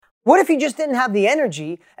What if you just didn't have the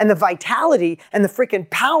energy and the vitality and the freaking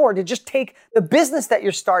power to just take the business that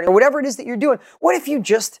you're starting or whatever it is that you're doing? What if you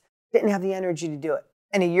just didn't have the energy to do it?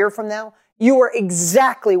 And a year from now, you are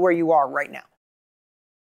exactly where you are right now.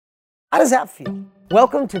 How does that feel?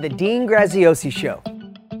 Welcome to the Dean Graziosi Show.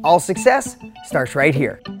 All success starts right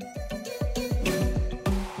here.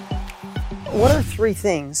 What are 3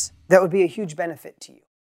 things that would be a huge benefit to you?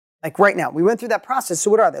 Like right now, we went through that process.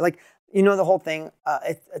 So what are they? Like, you know the whole thing,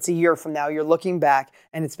 it's a year from now, you're looking back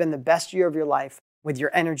and it's been the best year of your life with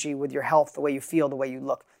your energy, with your health, the way you feel, the way you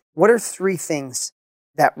look. What are 3 things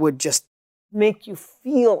that would just make you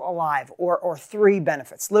feel alive or 3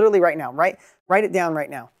 benefits? Literally right now, right? Write it down right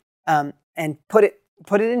now and put it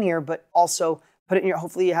in here, but also put it in your,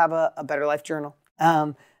 hopefully you have a Better Life journal,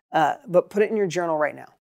 but put it in your journal right now.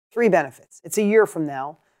 3 benefits. It's a year from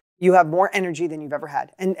now. You have more energy than you've ever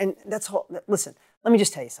had. And that's whole, listen, let me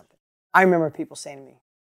just tell you something. I remember people saying to me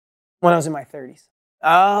when I was in my 30s,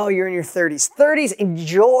 oh, you're in your 30s. 30s,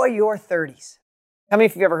 enjoy your 30s. How many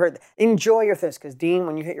of you have ever heard that? Enjoy your 30s. Because Dean,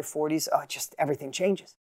 when you hit your 40s, just everything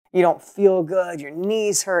changes. You don't feel good. Your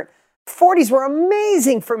knees hurt. 40s were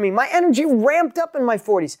amazing for me. My energy ramped up in my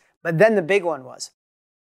 40s. But then the big one was,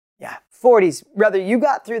 40s. Brother, you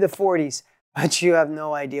got through the 40s, but you have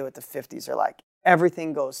no idea what the 50s are like.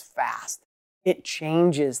 Everything goes fast. It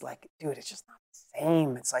changes. Like, dude, it's just not the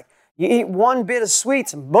same. It's like, you eat one bit of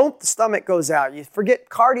sweets and boom, the stomach goes out. You forget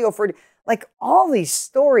cardio for, like all these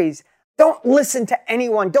stories. Don't listen to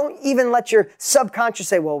anyone. Don't even let your subconscious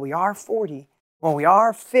say, well, we are 40. Well, we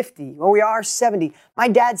are 50. Well, we are 70. My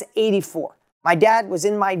dad's 84. My dad was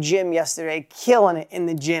in my gym yesterday, killing it in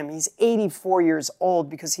the gym. He's 84 years old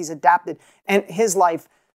because he's adapted. And his life,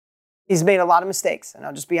 he's made a lot of mistakes. And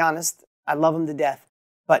I'll just be honest, I love him to death.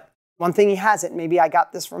 But one thing he hasn't, maybe I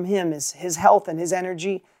got this from him, is his health and his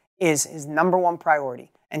energy is his number 1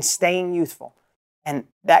 priority, and staying youthful. And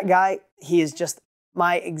that guy, he is just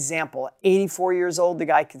my example. 84 years old, the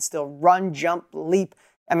guy can still run, jump, leap.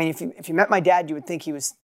 I mean, if you met my dad, you would think he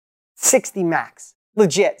was 60 max.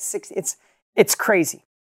 Legit, 60. It's crazy,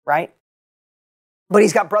 right? But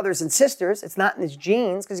he's got brothers and sisters. It's not in his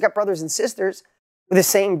genes, because he's got brothers and sisters with the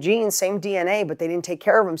same genes, same DNA, but they didn't take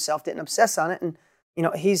care of himself, didn't obsess on it. And, you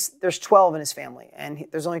know, there's 12 in his family, and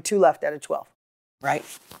there's only 2 left out of 12. Right?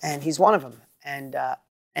 And he's one of them.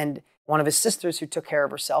 And one of his sisters who took care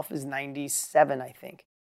of herself is 97, I think.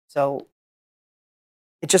 So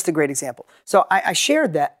it's just a great example. So I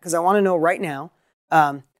shared that because I want to know right now,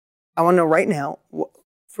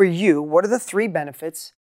 for you, what are the 3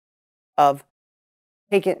 benefits of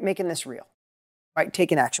making this real, right?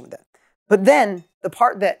 Taking action with that. But then the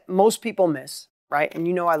part that most people miss, right? And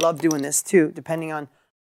you know I love doing this too, depending on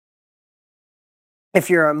if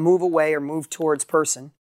you're a move away or move towards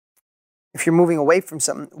person, if you're moving away from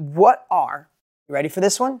something, you ready for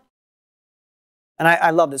this one? And I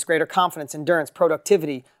love this, greater confidence, endurance,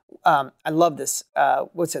 productivity. I love this.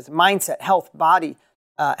 What's this? Mindset, health, body,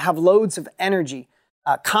 have loads of energy,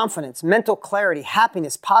 confidence, mental clarity,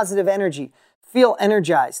 happiness, positive energy, feel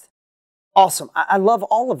energized. Awesome. I love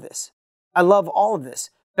all of this. I love all of this.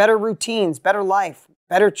 Better routines, better life,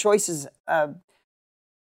 better choices,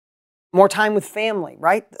 more time with family,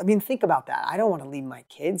 right? I mean, think about that. I don't want to leave my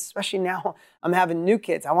kids, especially now I'm having new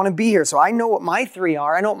kids. I want to be here. So I know what my 3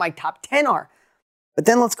 are. I know what my top 10 are. But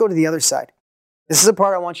then let's go to the other side. This is the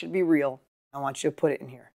part I want you to be real. I want you to put it in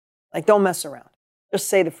here. Like, don't mess around. Just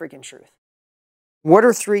say the freaking truth. What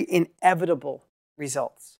are 3 inevitable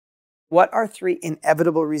results? What are 3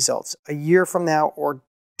 inevitable results a year from now or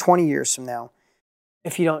 20 years from now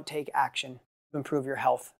if you don't take action to improve your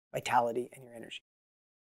health, vitality, and your energy?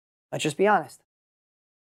 Let's just be honest.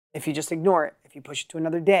 If you just ignore it, if you push it to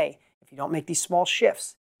another day, if you don't make these small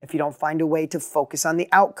shifts, if you don't find a way to focus on the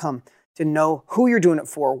outcome, to know who you're doing it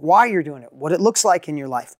for, why you're doing it, what it looks like in your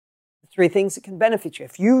life, the 3 things that can benefit you.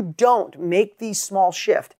 If you don't make these small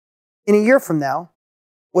shifts, in a year from now,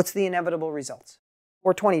 what's the inevitable results?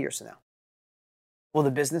 Or 20 years from now? Will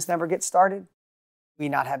the business never get started? Will you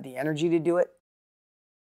not have the energy to do it?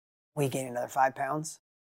 Will you gain another 5 pounds?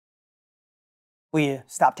 Will you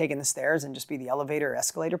stop taking the stairs and just be the elevator or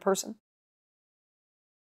escalator person?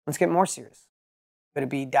 Let's get more serious. Could it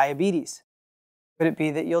be diabetes? Could it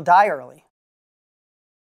be that you'll die early?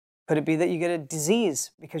 Could it be that you get a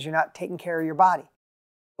disease because you're not taking care of your body?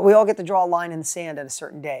 But we all get to draw a line in the sand at a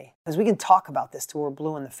certain day, because we can talk about this till we're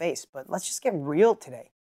blue in the face, but let's just get real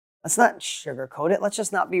today. Let's not sugarcoat it. Let's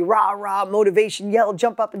just not be rah, motivation, yell,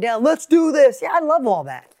 jump up and down. Let's do this. Yeah, I love all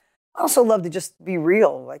that. I also love to just be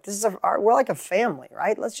real. Like, we're like a family,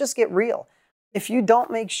 right? Let's just get real. If you don't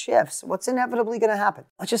make shifts, what's inevitably going to happen?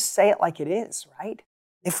 Let's just say it like it is, right?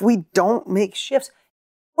 if we don't make shifts.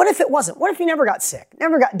 What if it wasn't? What if you never got sick,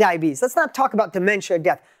 never got diabetes? Let's not talk about dementia or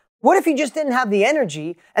death. What if you just didn't have the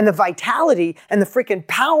energy and the vitality and the freaking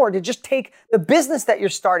power to just take the business that you're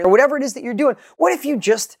starting or whatever it is that you're doing? What if you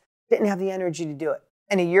just didn't have the energy to do it?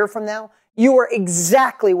 And a year from now, you are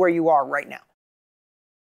exactly where you are right now.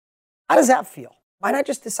 How does that feel? Why not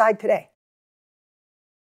just decide today?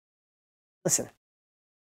 Listen,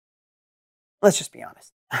 let's just be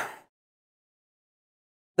honest.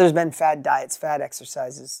 There's been fad diets, fad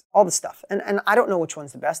exercises, all the stuff. And I don't know which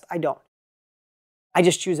one's the best. I don't. I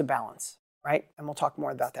just choose a balance, right? And we'll talk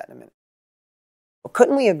more about that in a minute. But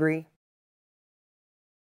couldn't we agree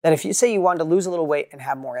that if you say you wanted to lose a little weight and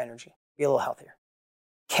have more energy, be a little healthier,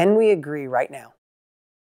 can we agree right now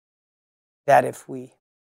that if we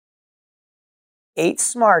ate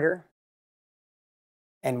smarter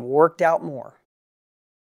and worked out more,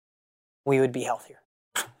 we would be healthier?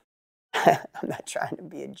 I'm not trying to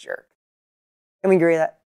be a jerk. Can we agree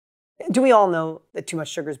that? Do we all know that too much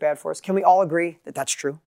sugar is bad for us? Can we all agree that that's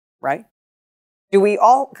true, right? Can we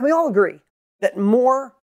all agree that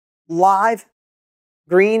more live,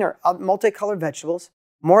 green or multicolored vegetables,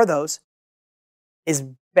 more of those, is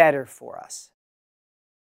better for us,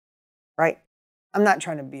 right? I'm not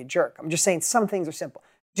trying to be a jerk. I'm just saying some things are simple.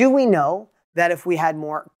 Do we know that if we had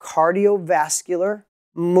more cardiovascular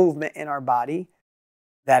movement in our body,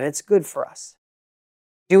 that it's good for us?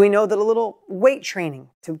 Do we know that a little weight training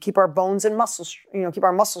to keep our bones and muscles, keep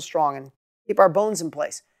our muscles strong and keep our bones in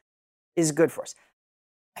place is good for us?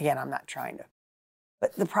 Again, I'm not trying to.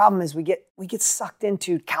 But the problem is we get sucked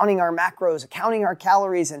into counting our macros, counting our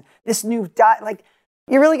calories, and this new diet. Like,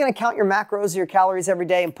 you're really going to count your macros or your calories every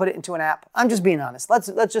day and put it into an app? I'm just being honest. Let's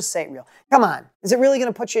just say it real. Come on. Is it really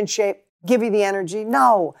going to put you in shape, give you the energy?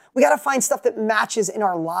 No. We got to find stuff that matches in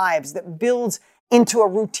our lives, that builds into a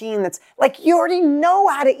routine that's like, you already know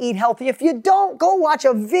how to eat healthy. If you don't, go watch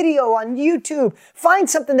a video on YouTube. Find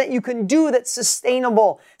something that you can do that's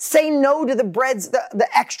sustainable. Say no to the breads, the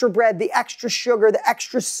extra bread, the extra sugar, the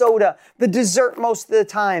extra soda, the dessert most of the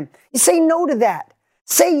time. You say no to that.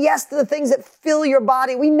 Say yes to the things that fill your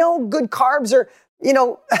body. We know good carbs are,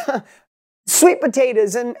 sweet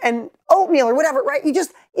potatoes and oatmeal or whatever, right? You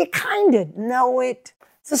kind of know it.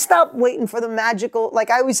 So stop waiting for the magical,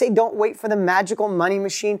 like I always say, don't wait for the magical money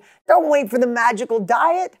machine. Don't wait for the magical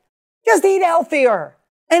diet. Just eat healthier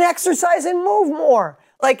and exercise and move more.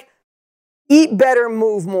 Like, eat better,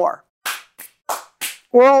 move more.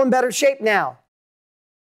 We're all in better shape now.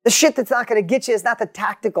 The shit that's not going to get you is not the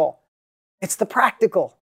tactical. It's the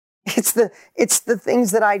practical. It's the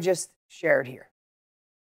things that I just shared here.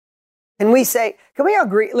 Can we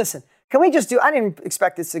agree? Listen, can we just do, I didn't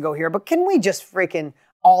expect this to go here, but can we just freaking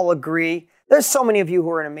all agree? There's so many of you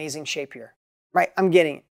who are in amazing shape here, right? I'm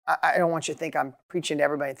getting it. I don't want you to think I'm preaching to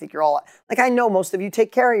everybody and think you're all, like, I know most of you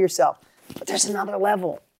take care of yourself, but there's another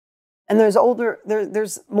level. And there's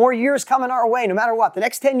more years coming our way, no matter what. The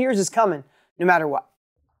next 10 years is coming, no matter what.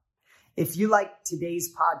 If you like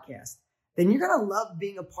today's podcast, then you're going to love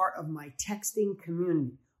being a part of my texting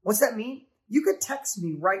community. What's that mean? You could text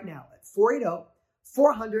me right now at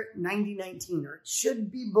 480-400-9019, or it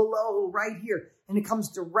should be below right here. And it comes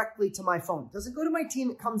directly to my phone. It doesn't go to my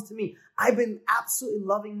team, it comes to me. I've been absolutely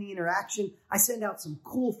loving the interaction. I send out some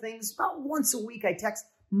cool things. About once a week, I text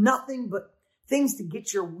nothing but things to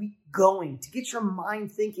get your week going, to get your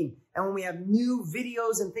mind thinking. And when we have new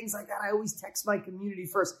videos and things like that, I always text my community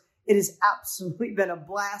first. It has absolutely been a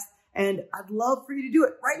blast, and I'd love for you to do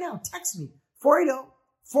it right now. Text me,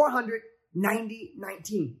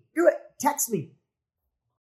 480-400-9019. Do it. Text me.